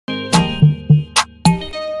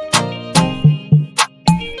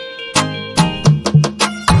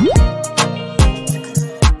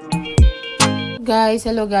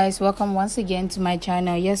Hello guys, welcome once again to my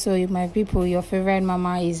channel. Yes, so my people, your favorite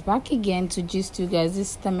mama is back again to gist you guys.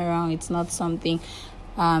 This time around, it's not something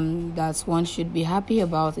that one should be happy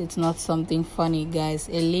about. It's not something funny, guys.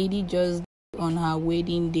 A lady just on her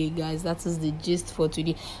wedding day, guys. That is the gist for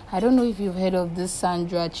today. I don't know if you've heard of this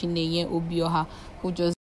Sandra Chineye Obioha, who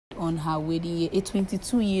just on her wedding year, a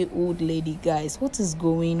 22-year-old lady, guys. What is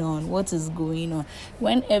going on?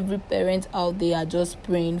 When every parent out there are just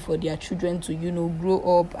praying for their children to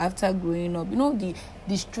grow up. After growing up,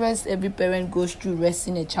 the stress every parent goes through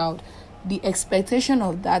raising a child. The expectation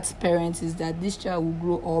of that parent is that this child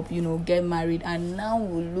will grow up, get married, and now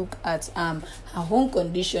we'll look at her home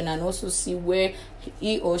condition and also see where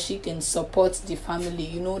he or she can support the family.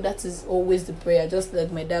 That is always the prayer. Just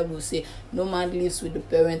like my dad will say, no man lives with the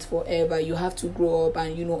parent forever. You have to grow up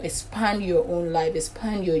and expand your own life,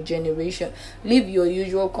 expand your generation, leave your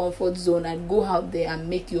usual comfort zone and go out there and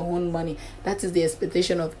make your own money. That is the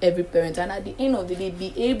expectation of every parent, and at the end of the day,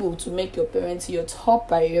 be able to make your parents your top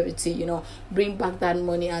priority. Bring back that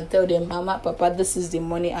money and tell them, Mama, Papa, this is the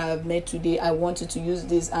money I have made today. I want you to use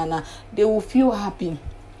this, and they will feel happy.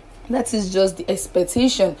 That is just the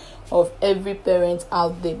expectation of every parent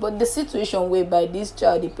out there. But the situation whereby this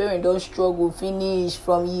child, the parent don't struggle finish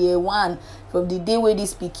from year one, from the day where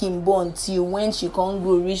this pikin born till when she can't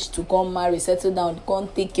grow reach to come marry, settle down,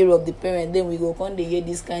 can't take care of the parent, then we go come they hear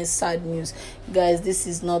this kind of sad news. Guys, this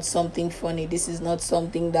is not something funny. This is not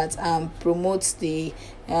something that promotes the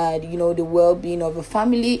the well-being of a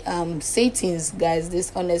family. Say things, guys.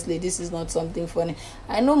 This is not something funny.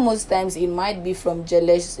 I know most times it might be from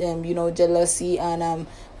jealousy and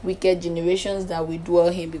wicked generations that we dwell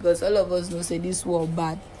in, because all of us know say this world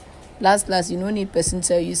bad. Last, you don't need person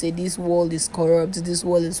tell you say this world is corrupt, this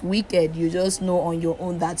world is wicked. You just know on your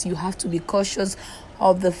own that you have to be cautious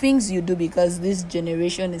of the things you do, because this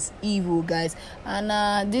generation is evil, guys.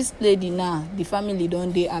 And this lady now, the family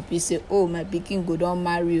don't dey happy, say, oh, my pikin go don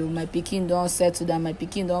marry, my pikin don settle down, my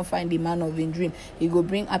pikin don find the man of him dream, he go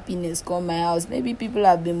bring happiness come my house. Maybe people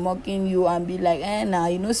have been mocking you and be like,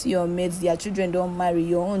 now see your mates, their children don't marry,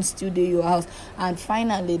 your own still dey your house. And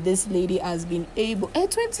finally this lady has been able, a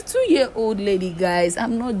 22-year-old lady, guys,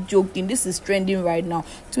 I'm not joking, this is trending right now.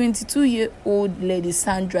 22-year-old lady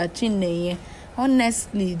Sandra Chineye.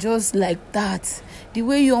 Honestly, just like that, the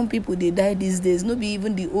way young people they die these days, no be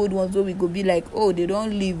even the old ones where we go be like, oh, they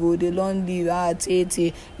don't live, it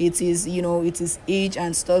is it is age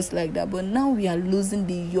and stuff like that. But now we are losing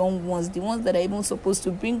the young ones, the ones that are even supposed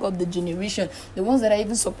to bring up the generation, the ones that are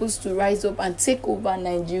even supposed to rise up and take over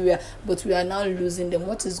Nigeria, but we are now losing them.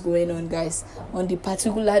 What is going on, guys? On the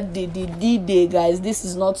particular day, the D-Day, guys, this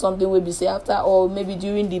is not something we be say after all, maybe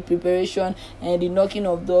during the preparation and the knocking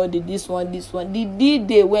of door, this one, the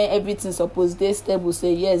D-Day when everything's supposed to stable,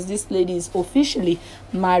 say yes, this lady is officially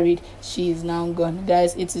married, she is now gone.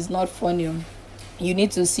 Guys, it is not funny. You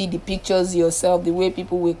need to see the pictures yourself, the way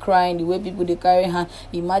people were crying, the way people they carry hand.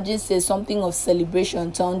 Imagine say something of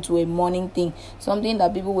celebration turned to a mourning thing, something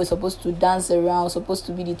that people were supposed to dance around, supposed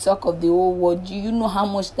to be the talk of the whole world. Do you know how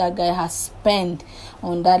much that guy has spent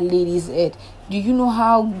on that lady's head? Do you know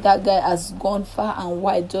how that guy has gone far and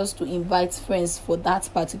wide just to invite friends for that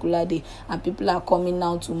particular day, and people are coming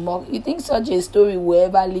now to mock? You think such a story will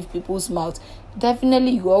ever leave people's mouth?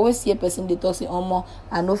 Definitely, you always see a person they talk say, Omo,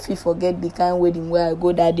 I no fit forget the kind wedding where I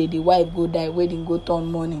go that day, the wife go die, wedding go turn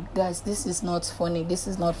morning. Guys, this is not funny. This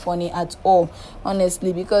is not funny at all,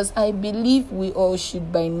 honestly, because I believe we all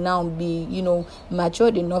should by now be,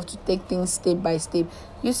 matured enough to take things step by step.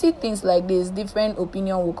 You see things like this, different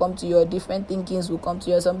opinion will come to you, different thinkings will come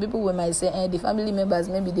to you. Some people will might say, the family members,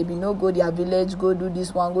 maybe they be no go their village, go do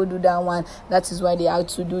this one, go do that one. That is why they had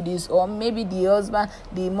to do this. Or maybe the husband,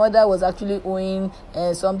 the mother was actually owing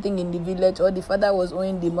something in the village, or the father was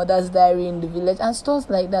owing the mother's diary in the village, and stuff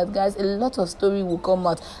like that, guys. A lot of story will come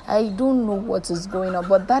out. I don't know what is going on,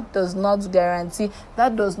 but that does not guarantee,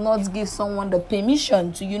 that does not give someone the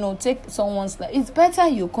permission to, take someone's life. It's better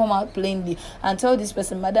you come out plainly and tell this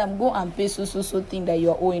person, madam, go and pay so thing that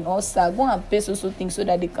you're owing, or sir, go and pay so thing so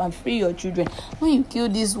that they can free your children. When you kill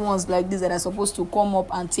these ones like this that are supposed to come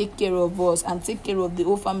up and take care of us and take care of the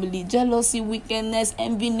whole family, jealousy, wickedness,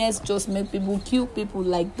 enviness just make people kill people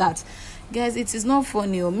like that. Guys, it is not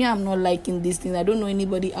funny. Me, I'm not liking this thing. I don't know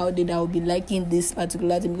anybody out there that will be liking this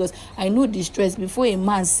particular thing, because I know the stress before a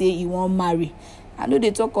man say he won't marry. I know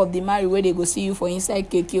they talk of the marry where they go see you for inside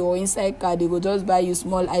keke or inside car, they go just buy you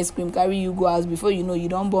small ice cream, carry you go house. Before you know, you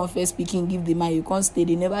don't born first speaking, give the man, you can't stay,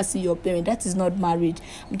 they never see your parent. That is not marriage.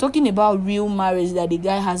 I'm talking about real marriage, that the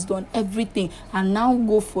guy has done everything and now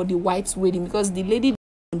go for the white wedding, because the lady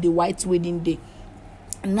on the white wedding day,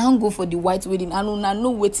 now go for the white wedding, and una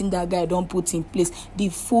know wetin that guy don put in place. The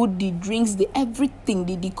food, the drinks, the everything,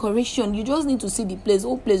 the decoration. You just need to see the place.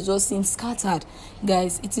 Whole place just seems scattered.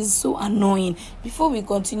 Guys, it is so annoying. Before we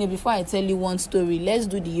continue, before I tell you one story, let's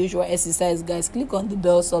do the usual exercise, guys. Click on the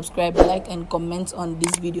bell, subscribe, like, and comment on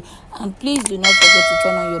this video, and please do not forget to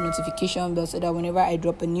turn on your notification bell so that whenever I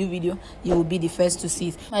drop a new video, you will be the first to see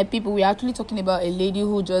it. My people, we're actually talking about a lady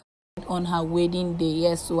who just on her wedding day.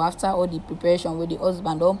 Yes, so after all the preparation where the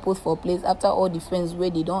husband don't put for place, after all the friends where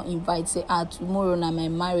they don't invite, say tomorrow na my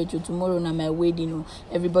marriage or tomorrow na my wedding, or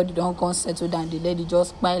everybody don't come settle down, the lady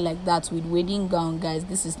just buy like that with wedding gown. Guys,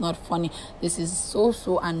 this is not funny. This is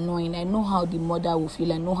so annoying. I know how the mother will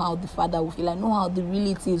feel, I know how the father will feel, I know how the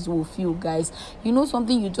relatives will feel. Guys, you know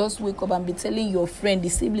something, you just wake up and be telling your friend, the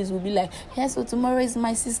siblings will be like, yeah, so tomorrow is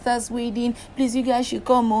my sister's wedding, please you guys should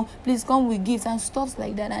come, oh please come with gifts and stuff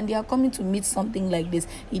like that, and they are coming to meet something like this.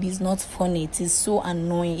 It is not funny. It is so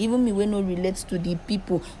annoying. Even me, when no relates to the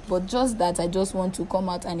people, but just that I just want to come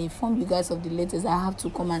out and inform you guys of the latest. I have to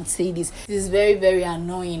come and say this. It is very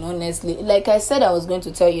annoying, honestly. Like I said, I was going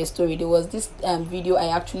to tell you a story. There was this video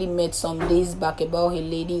I actually made some days back about a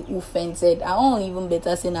lady who fainted. I won't even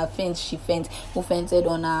better say na faint, she faint, who fainted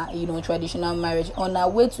on her traditional marriage, on her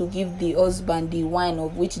way to give the husband the wine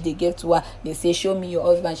of which they gave to her. They say, show me your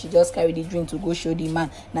husband. She just carried the drink to go show the man.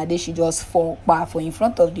 Now she just fall for in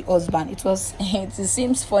front of the husband. It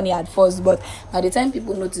seems funny at first, but by the time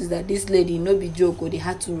people noticed that this lady no be joke, or they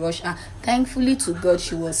had to rush her, thankfully to God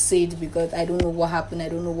she was saved, because I don't know what happened. I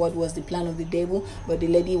don't know what was the plan of the devil, but the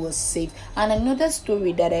lady was saved. And another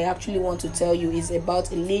story that I actually want to tell you is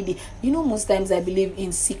about a lady. You know, most times I believe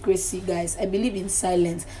in secrecy, guys. I believe in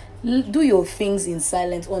silence. Do your things in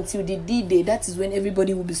silence until the D-Day. That is when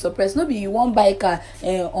everybody will be surprised. No be you won't buy car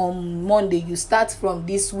on Monday, you start from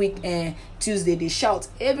this week Tuesday, they shout,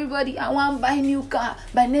 everybody, I want buy new car.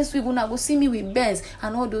 By next week, una go see me with Benz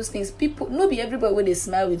and all those things. People, no be everybody when they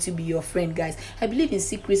smile with you be your friend, guys. I believe in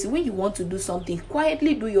secrecy. When you want to do something,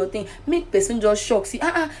 quietly do your thing. Make person just shock. See,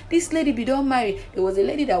 this lady be don't marry. There was a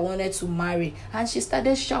lady that wanted to marry, and she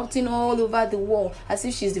started shouting all over the wall as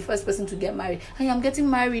if she's the first person to get married. I am getting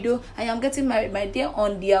married, oh, I am getting married. My dear,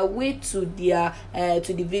 on their way to their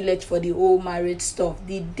to the village for the whole marriage stuff.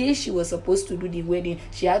 The day she was supposed to do the wedding,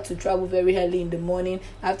 she had to travel very early in the morning.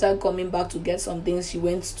 After coming back to get some things, she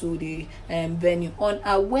went to the venue. On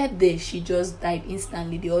her wedding, she just died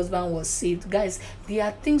instantly. The husband was saved. Guys, there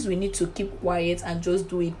are things we need to keep quiet and just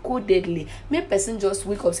do it codedly. Make person just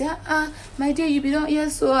wake up, say, my dear, you be done,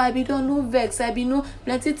 yes, so I be done, no vex, I be no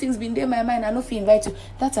plenty things been there in my mind, I no fit invite you.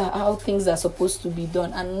 That's how things are supposed to be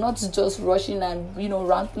done, and not just rushing and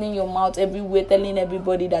rattling your mouth everywhere, telling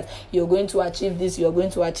everybody that you're going to achieve this, you're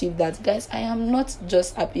going to achieve that. Guys, I am not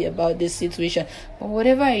just happy about this situation, but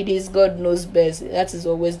whatever it is, God knows best. That is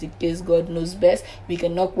always the case. God knows best. We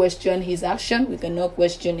cannot question his action, we cannot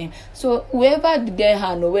question him. So whoever get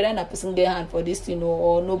hand, or whether a person get hand for this thing,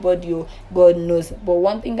 or nobody, or God knows. But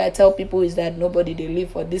one thing I tell people is that nobody they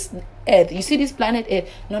live for this earth. You see this planet earth,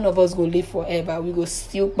 none of us go live forever. We go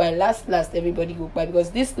still by last everybody go by,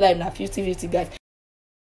 because this life na 50-50, guys.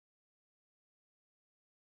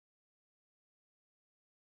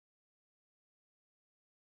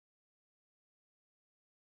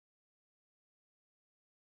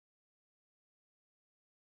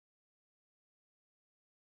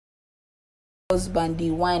 Husband the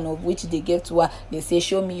wine of which they gave to her. They say,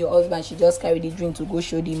 show me your husband. She just carried the drink to go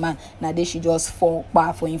show the man. Now she just fall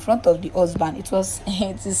for in front of the husband.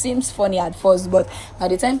 It seems funny at first, but by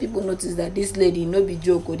the time people noticed that this lady no be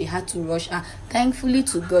joke, or they had to rush her, thankfully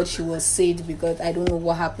to God she was saved, because I don't know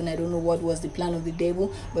what happened. I don't know what was the plan of the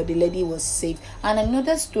devil, but the lady was saved. And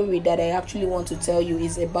another story that I actually want to tell you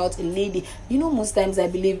is about a lady. You know, most times I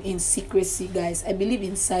believe in secrecy, guys. I believe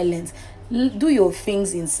in silence. Do your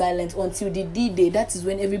things in silence until the D-Day. That is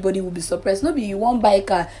when everybody will be surprised. No be you won't buy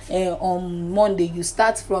car on Monday, you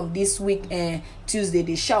start from this week Tuesday,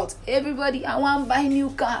 they shout, everybody, I want buy new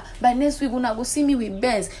car. By next week, una go see me with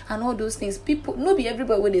Benz and all those things. People, no be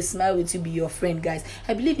everybody when they smile with you be your friend, guys.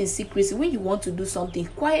 I believe in secrecy. When you want to do something,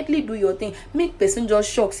 quietly do your thing. Make person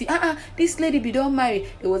just shock. See, this lady be don't marry.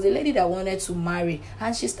 There was a lady that wanted to marry,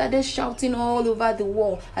 and she started shouting all over the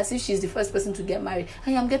wall as if she's the first person to get married.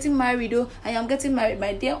 I am getting married, oh, I am getting married.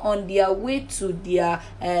 My dear, on their way to their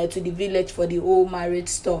to the village for the whole marriage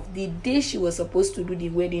stuff. The day she was supposed to do the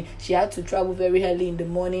wedding, she had to travel very early in the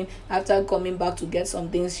morning. After coming back to get some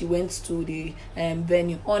things, she went to the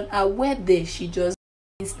venue. On her wedding, she just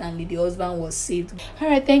Instantly the husband was saved. All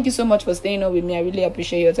right, thank you so much for staying on with me. I really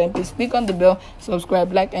appreciate your time. Please click on the bell,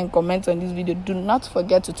 subscribe, like, and comment on this video. Do not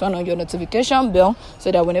forget to turn on your notification bell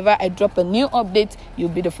so that whenever I drop a new update, you'll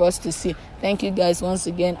be the first to see. Thank you guys once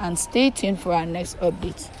again, and stay tuned for our next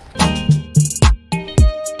update.